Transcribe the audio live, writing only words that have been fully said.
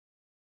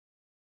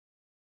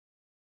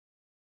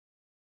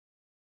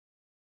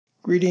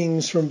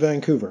Greetings from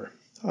Vancouver.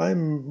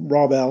 I'm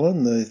Rob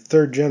Allan, the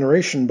third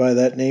generation by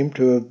that name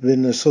to have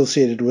been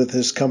associated with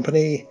this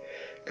company,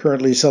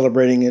 currently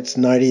celebrating its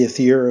 90th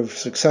year of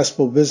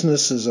successful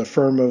business as a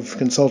firm of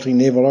consulting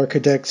naval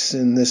architects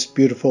in this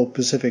beautiful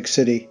Pacific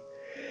city.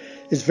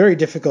 It's very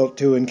difficult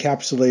to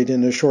encapsulate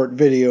in a short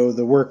video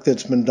the work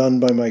that's been done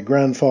by my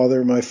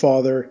grandfather, my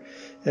father,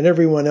 and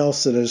everyone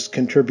else that has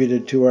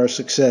contributed to our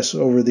success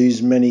over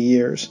these many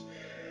years.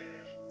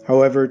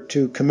 However,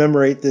 to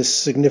commemorate this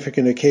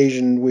significant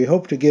occasion, we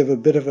hope to give a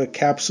bit of a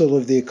capsule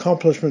of the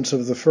accomplishments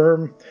of the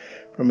firm,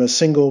 from a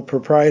single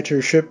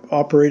proprietorship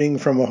operating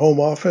from a home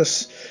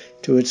office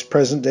to its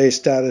present-day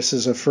status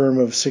as a firm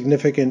of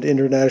significant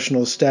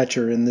international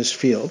stature in this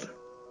field.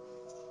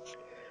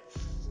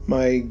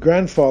 My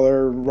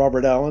grandfather,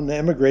 Robert Allan,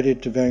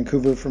 emigrated to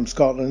Vancouver from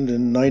Scotland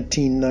in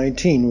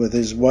 1919 with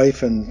his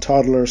wife and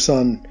toddler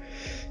son.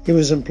 He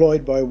was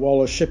employed by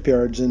Wallace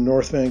Shipyards in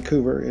North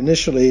Vancouver,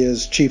 initially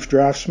as chief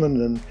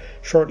draftsman and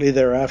shortly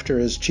thereafter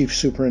as chief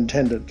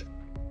superintendent.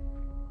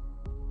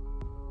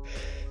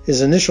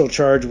 His initial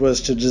charge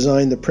was to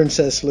design the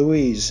Princess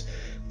Louise,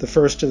 the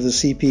first of the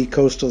CP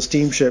coastal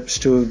steamships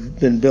to have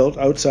been built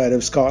outside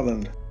of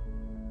Scotland.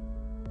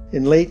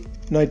 In late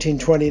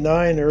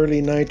 1929,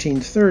 early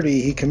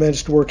 1930, he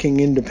commenced working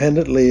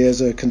independently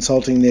as a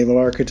consulting naval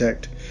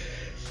architect.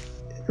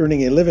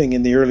 Earning a living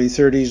in the early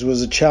 30s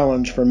was a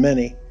challenge for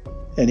many,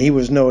 and he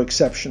was no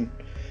exception.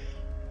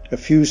 A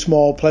few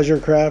small pleasure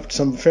craft,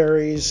 some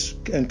ferries,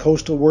 and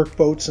coastal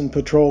workboats and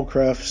patrol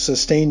craft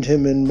sustained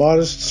him in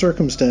modest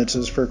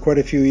circumstances for quite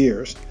a few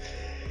years.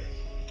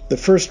 The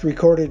first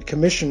recorded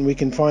commission we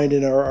can find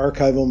in our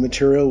archival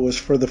material was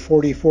for the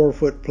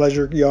 44-foot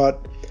pleasure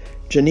yacht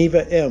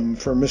Geneva M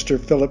for Mr.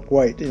 Philip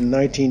White in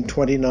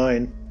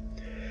 1929.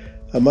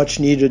 A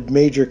much-needed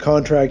major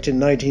contract in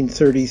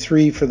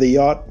 1933 for the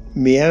yacht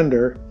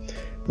Meander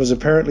was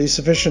apparently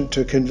sufficient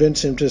to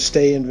convince him to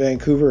stay in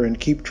Vancouver and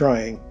keep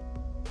trying.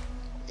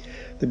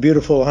 The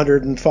beautiful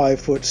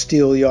 105-foot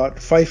steel yacht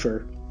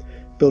Pfeiffer,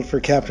 built for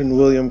Captain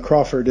William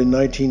Crawford in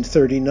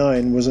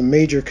 1939, was a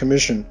major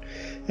commission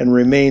and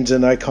remains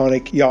an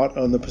iconic yacht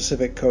on the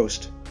Pacific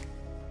coast.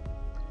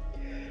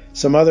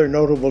 Some other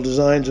notable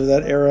designs of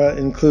that era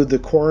include the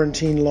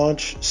quarantine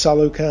launch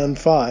Salukan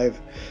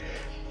 5,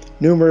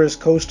 numerous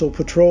coastal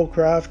patrol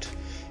craft,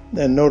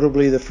 and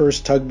notably the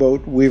first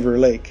tugboat Weaver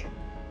Lake.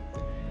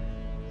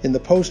 In the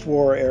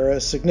post-war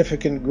era,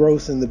 significant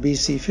growth in the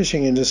BC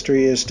fishing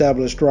industry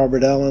established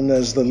Robert Allan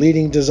as the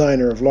leading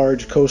designer of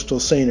large coastal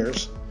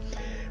seiners,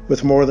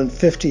 with more than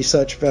 50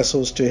 such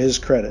vessels to his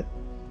credit.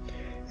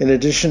 In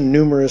addition,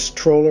 numerous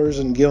trollers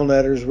and gill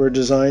netters were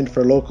designed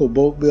for local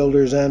boat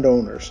builders and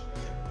owners.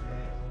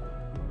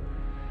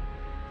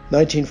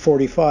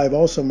 1945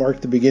 also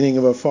marked the beginning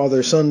of a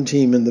father-son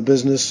team in the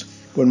business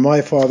when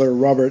my father,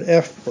 Robert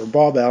F. or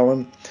Bob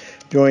Allan,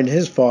 joined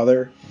his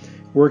father,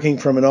 working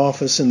from an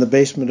office in the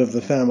basement of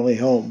the family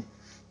home.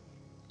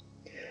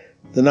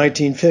 The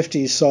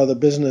 1950s saw the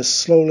business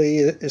slowly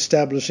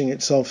establishing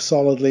itself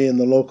solidly in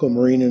the local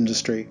marine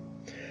industry.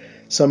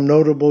 Some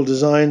notable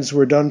designs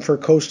were done for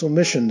coastal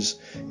missions,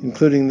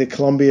 including the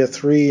Columbia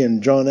 3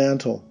 and John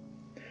Antle.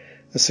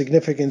 A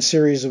significant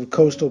series of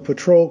coastal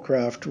patrol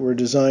craft were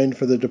designed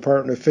for the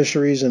Department of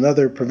Fisheries and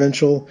other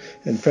provincial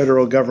and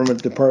federal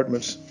government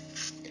departments.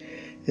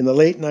 In the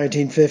late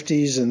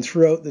 1950s and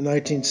throughout the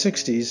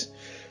 1960s,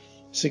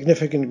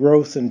 significant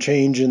growth and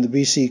change in the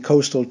BC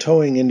coastal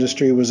towing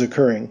industry was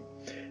occurring,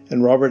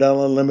 and Robert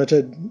Allan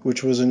Ltd,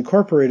 which was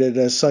incorporated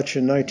as such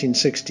in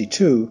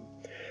 1962,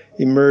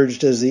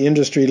 emerged as the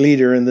industry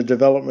leader in the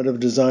development of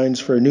designs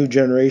for a new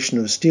generation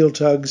of steel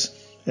tugs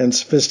and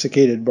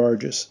sophisticated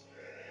barges.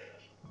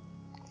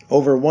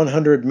 Over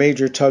 100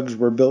 major tugs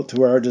were built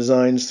to our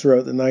designs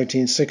throughout the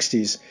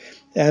 1960s,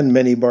 and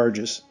many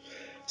barges.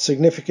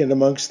 Significant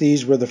amongst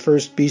these were the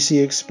first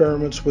BC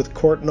experiments with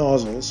quart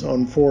nozzles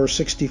on 4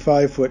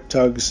 65-foot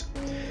tugs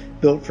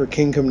built for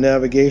Kingcom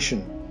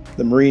Navigation,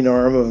 the marine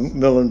arm of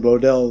Mill &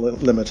 Bloedel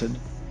Ltd.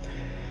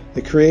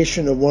 The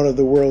creation of one of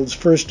the world's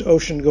first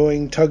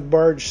ocean-going tug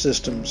barge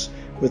systems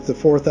with the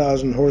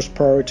 4,000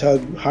 horsepower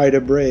tug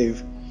Haida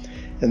Brave,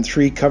 and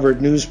 3 covered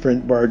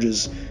newsprint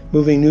barges,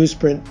 moving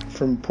newsprint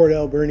from Port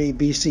Alberni,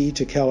 BC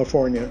to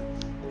California.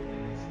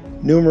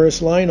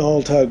 Numerous line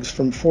haul tugs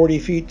from 40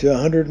 feet to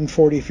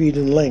 140 feet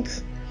in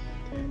length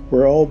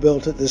were all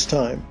built at this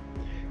time,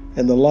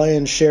 and the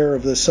lion's share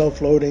of the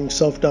self-loading,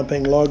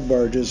 self-dumping log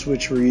barges,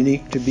 which were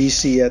unique to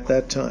BC at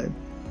that time.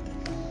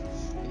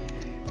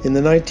 In the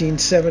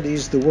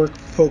 1970s, the work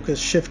focus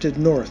shifted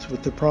north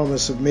with the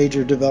promise of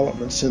major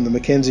developments in the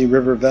Mackenzie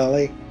River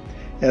Valley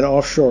and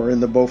offshore in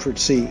the Beaufort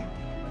Sea.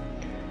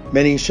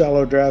 Many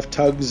shallow draft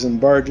tugs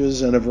and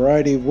barges and a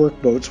variety of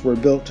workboats were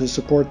built to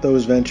support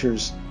those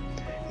ventures,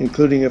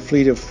 including a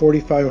fleet of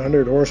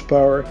 4,500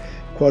 horsepower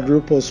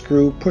quadruple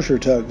screw pusher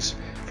tugs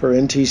for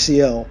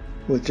NTCL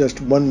with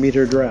just 1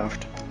 meter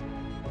draft.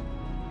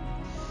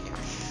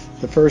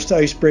 The first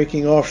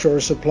ice-breaking offshore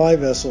supply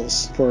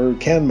vessels for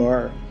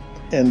Canmar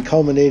and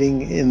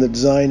culminating in the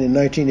design in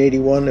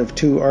 1981 of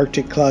two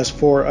Arctic Class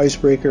 4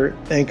 icebreaker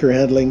anchor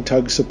handling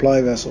tug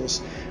supply vessels,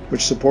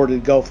 which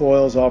supported Gulf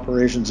Oil's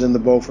operations in the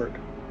Beaufort.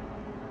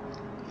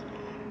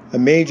 A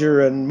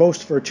major and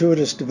most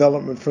fortuitous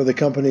development for the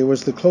company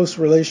was the close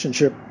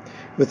relationship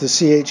with the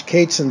C.H.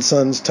 Cates &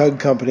 Sons Tug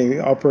Company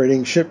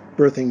operating ship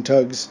berthing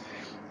tugs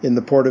in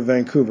the Port of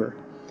Vancouver.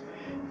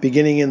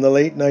 Beginning in the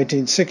late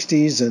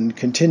 1960s and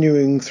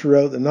continuing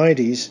throughout the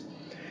 90s,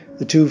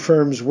 the two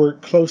firms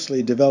worked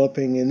closely,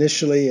 developing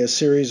initially a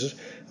series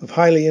of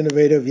highly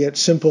innovative yet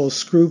simple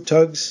screw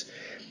tugs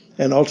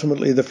and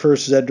ultimately the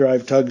first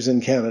Z-drive tugs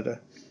in Canada.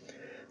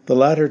 The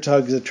latter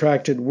tugs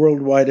attracted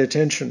worldwide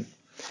attention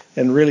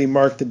and really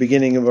marked the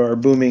beginning of our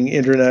booming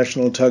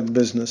international tug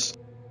business.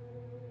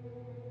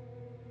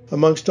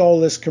 Amongst all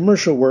this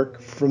commercial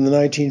work from the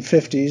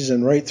 1950s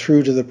and right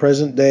through to the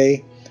present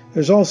day,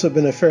 there's also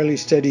been a fairly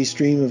steady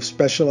stream of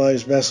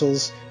specialized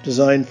vessels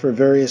designed for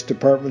various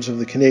departments of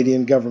the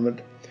Canadian government,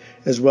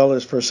 as well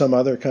as for some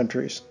other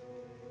countries.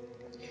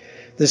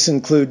 This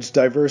includes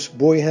diverse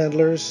buoy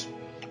handlers,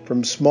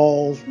 from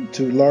small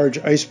to large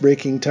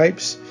ice-breaking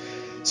types,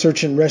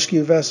 search and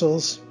rescue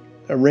vessels,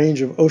 a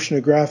range of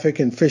oceanographic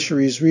and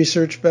fisheries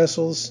research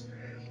vessels,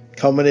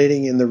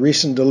 culminating in the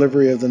recent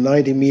delivery of the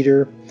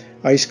 90-meter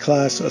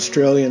ice-class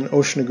Australian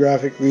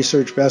oceanographic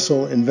research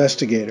vessel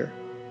Investigator.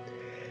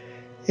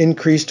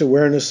 Increased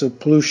awareness of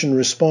pollution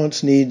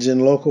response needs in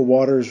local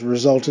waters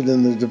resulted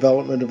in the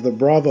development of the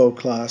Bravo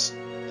class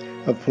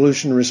of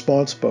pollution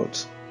response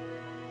boats.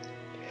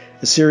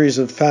 A series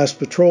of fast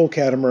patrol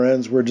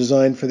catamarans were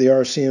designed for the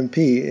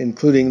RCMP,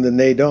 including the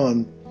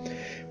Nadon,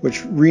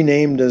 which,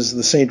 renamed as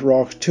the St.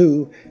 Roch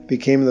II,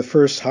 became the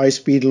first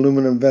high-speed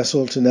aluminum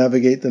vessel to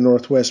navigate the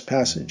Northwest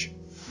Passage.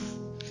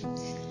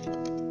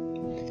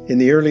 In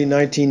the early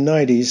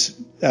 1990s,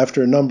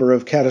 after a number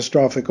of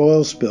catastrophic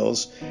oil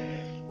spills,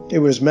 it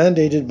was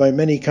mandated by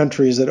many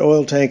countries that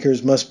oil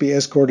tankers must be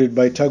escorted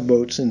by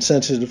tugboats in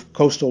sensitive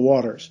coastal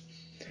waters.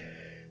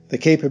 The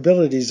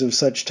capabilities of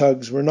such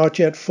tugs were not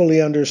yet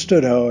fully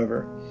understood,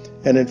 however,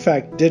 and in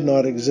fact did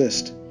not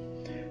exist.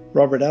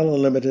 Robert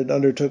Allan Ltd.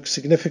 undertook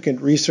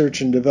significant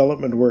research and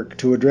development work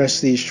to address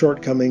these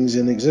shortcomings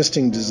in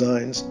existing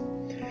designs,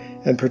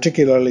 and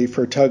particularly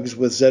for tugs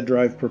with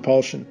Z-drive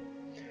propulsion.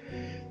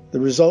 The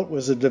result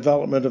was the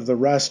development of the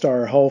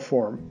Rastar hull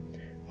form,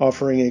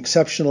 offering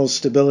exceptional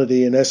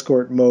stability in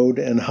escort mode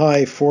and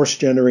high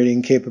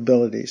force-generating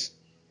capabilities.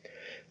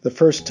 The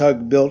first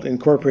tug built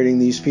incorporating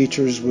these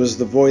features was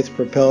the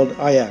Voith-propelled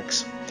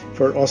Ajax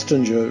for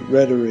Østensjø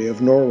Rederi of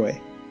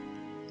Norway.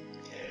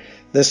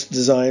 This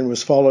design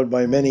was followed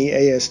by many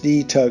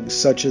ASD tugs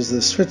such as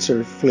the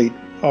Switzer fleet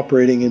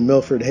operating in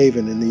Milford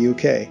Haven in the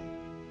UK.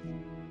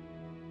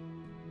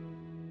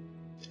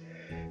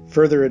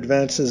 Further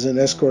advances in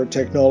escort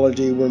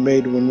technology were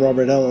made when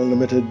Robert Allan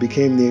Ltd.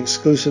 became the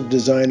exclusive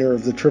designer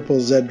of the triple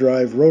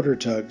Z-drive rotor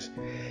tugs,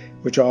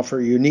 which offer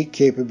unique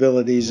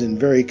capabilities in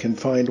very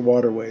confined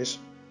waterways.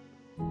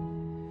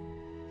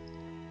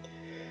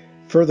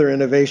 Further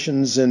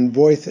innovations in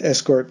Voith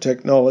escort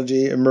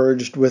technology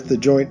emerged with the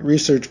joint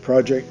research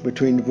project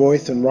between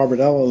Voith and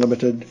Robert Allan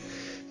Ltd.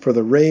 For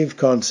the RAVE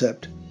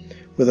concept,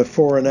 with a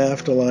fore and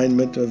aft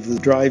alignment of the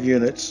drive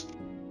units,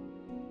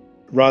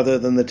 rather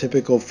than the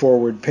typical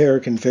forward pair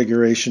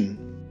configuration.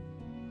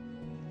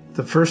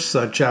 The first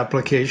such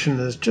application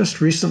has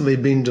just recently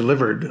been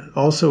delivered,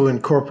 also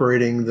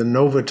incorporating the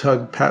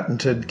Novatug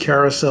patented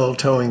carousel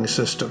towing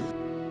system.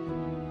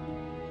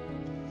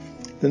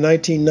 The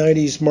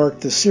 1990s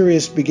marked the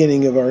serious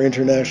beginning of our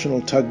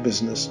international tug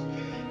business.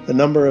 A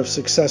number of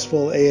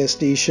successful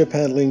ASD ship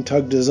handling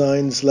tug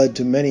designs led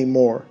to many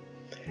more.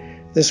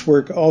 This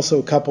work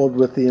also coupled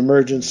with the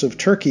emergence of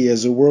Turkey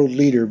as a world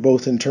leader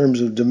both in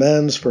terms of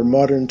demands for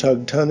modern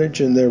tug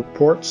tonnage in their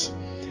ports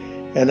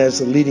and as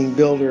the leading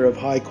builder of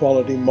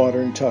high-quality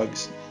modern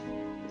tugs.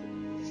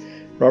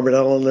 Robert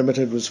Allan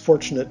Ltd. was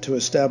fortunate to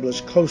establish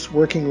close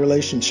working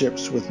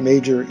relationships with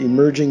major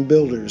emerging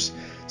builders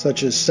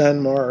such as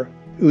Sanmar,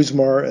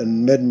 Usmar,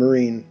 and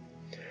Medmarine.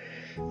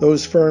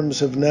 Those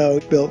firms have now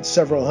built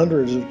several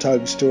hundreds of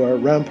tugs to our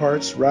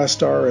Ramparts,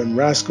 Rastar, and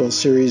Rascal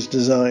series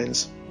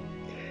designs,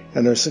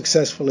 and are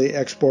successfully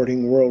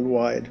exporting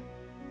worldwide.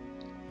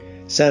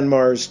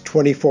 Sanmar's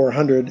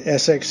 2400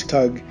 SX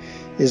tug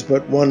is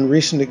but one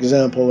recent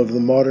example of the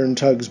modern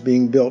tugs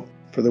being built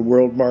for the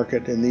world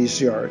market in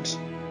these yards.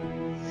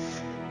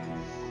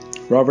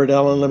 Robert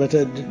Allan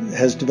Ltd.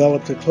 has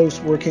developed a close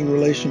working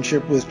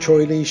relationship with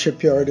Choili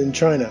Shipyard in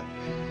China,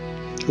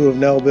 who have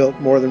now built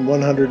more than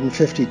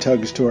 150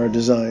 tugs to our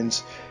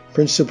designs,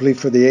 principally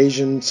for the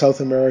Asian, South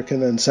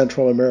American, and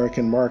Central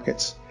American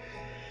markets.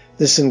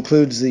 This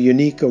includes the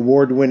unique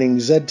award-winning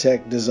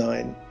Z-Tech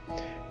design.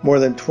 More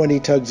than 20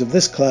 tugs of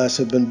this class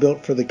have been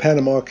built for the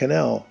Panama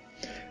Canal,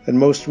 and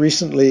most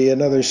recently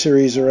another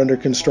series are under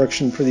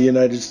construction for the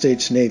United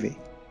States Navy.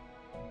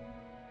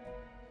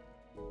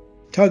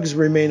 Tugs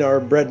remain our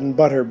bread and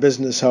butter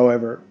business,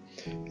 however,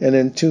 and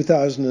in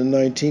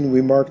 2019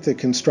 we marked the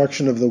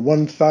construction of the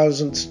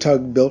 1,000th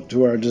tug built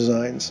to our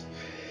designs.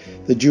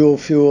 The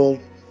dual-fuel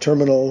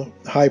terminal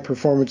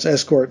high-performance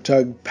escort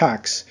tug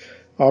Pax,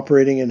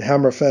 operating in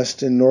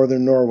Hammerfest in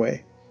northern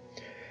Norway.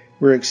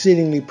 We're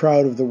exceedingly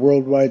proud of the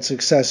worldwide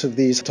success of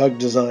these tug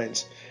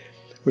designs,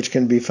 which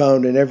can be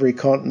found in every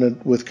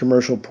continent with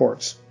commercial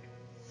ports.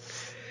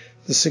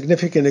 The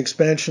significant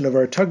expansion of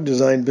our tug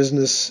design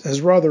business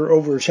has rather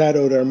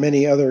overshadowed our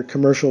many other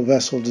commercial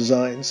vessel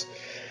designs.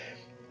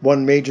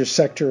 One major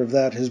sector of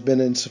that has been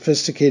in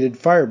sophisticated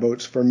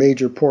fireboats for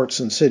major ports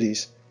and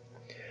cities.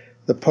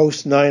 The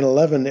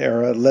post-9/11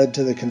 era led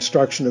to the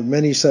construction of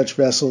many such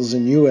vessels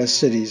in U.S.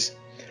 cities,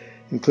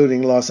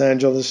 including Los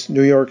Angeles,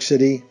 New York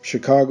City,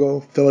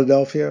 Chicago,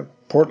 Philadelphia,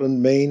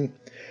 Portland, Maine,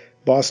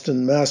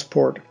 Boston,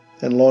 Massport,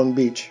 and Long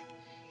Beach,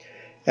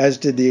 as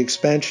did the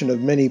expansion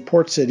of many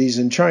port cities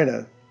in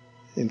China,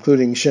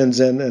 including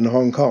Shenzhen and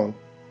Hong Kong.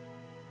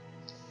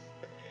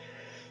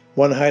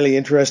 One highly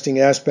interesting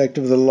aspect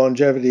of the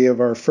longevity of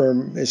our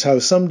firm is how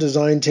some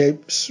design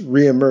types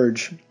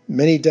re-emerge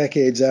many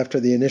decades after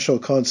the initial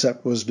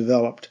concept was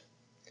developed.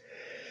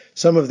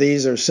 Some of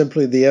these are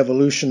simply the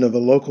evolution of a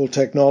local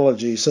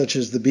technology, such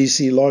as the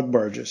BC log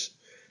barges,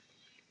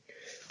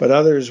 but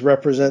others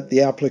represent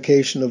the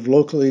application of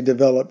locally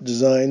developed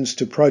designs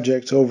to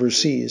projects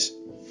overseas.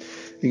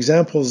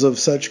 Examples of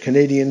such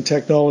Canadian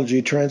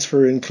technology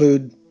transfer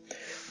include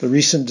the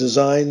recent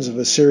designs of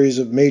a series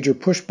of major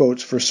push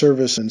boats for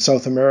service in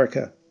South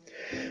America,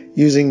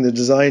 using the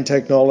design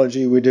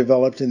technology we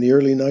developed in the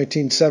early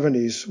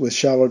 1970s with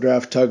shallow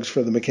draft tugs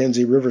for the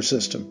Mackenzie River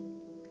system.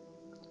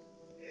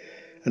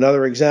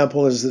 Another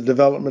example is the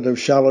development of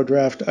shallow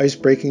draft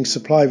ice-breaking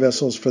supply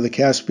vessels for the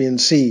Caspian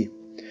Sea,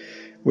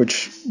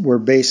 which were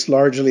based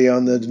largely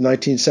on the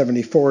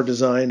 1974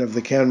 design of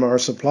the Canmar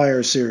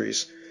Supplier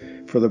series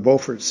for the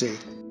Beaufort Sea.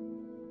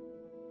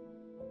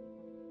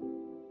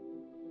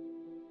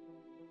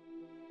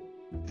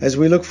 As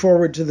we look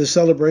forward to the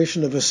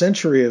celebration of a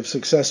century of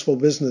successful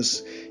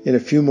business in a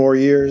few more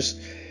years,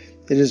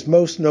 it is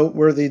most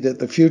noteworthy that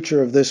the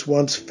future of this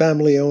once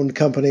family-owned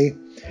company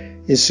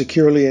is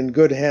securely in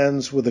good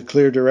hands with a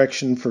clear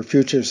direction for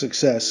future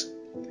success.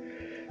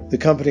 The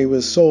company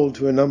was sold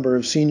to a number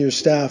of senior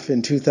staff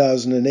in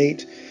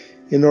 2008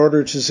 in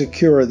order to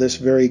secure this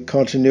very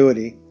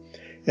continuity,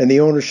 and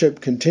the ownership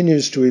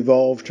continues to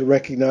evolve to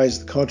recognize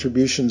the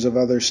contributions of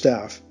other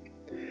staff.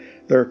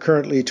 There are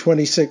currently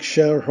 26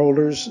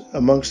 shareholders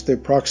amongst the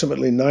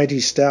approximately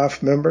 90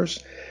 staff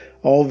members,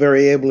 all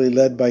very ably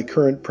led by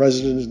current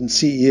President and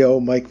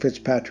CEO Mike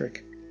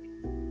Fitzpatrick.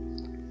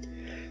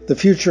 The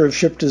future of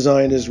ship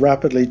design is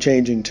rapidly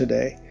changing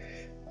today.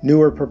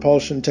 Newer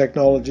propulsion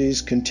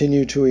technologies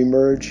continue to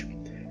emerge,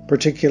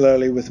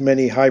 particularly with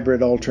many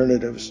hybrid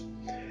alternatives,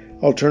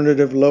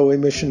 alternative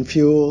low-emission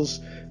fuels,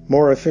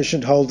 more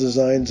efficient hull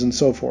designs, and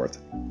so forth.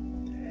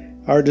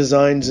 Our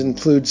designs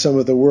include some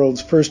of the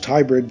world's first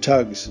hybrid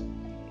tugs.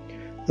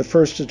 The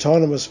first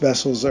autonomous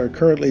vessels are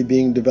currently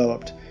being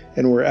developed,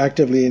 and we're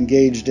actively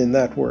engaged in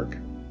that work.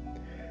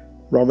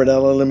 Robert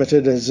Allan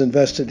Ltd has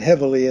invested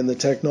heavily in the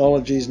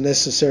technologies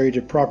necessary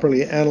to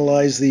properly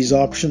analyze these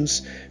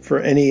options for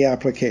any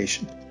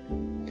application.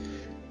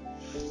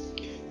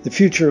 The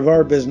future of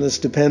our business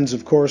depends,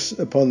 of course,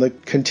 upon the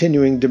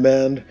continuing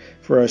demand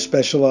for our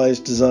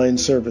specialized design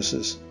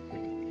services.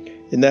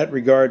 In that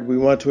regard, we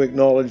want to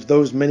acknowledge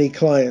those many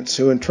clients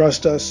who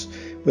entrust us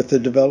with the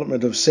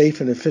development of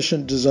safe and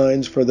efficient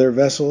designs for their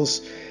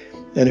vessels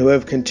and who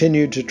have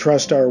continued to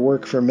trust our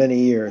work for many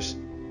years.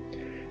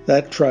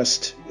 That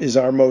trust is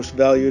our most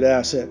valued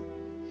asset,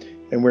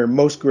 and we're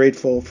most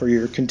grateful for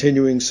your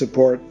continuing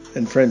support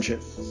and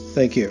friendship.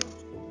 Thank you.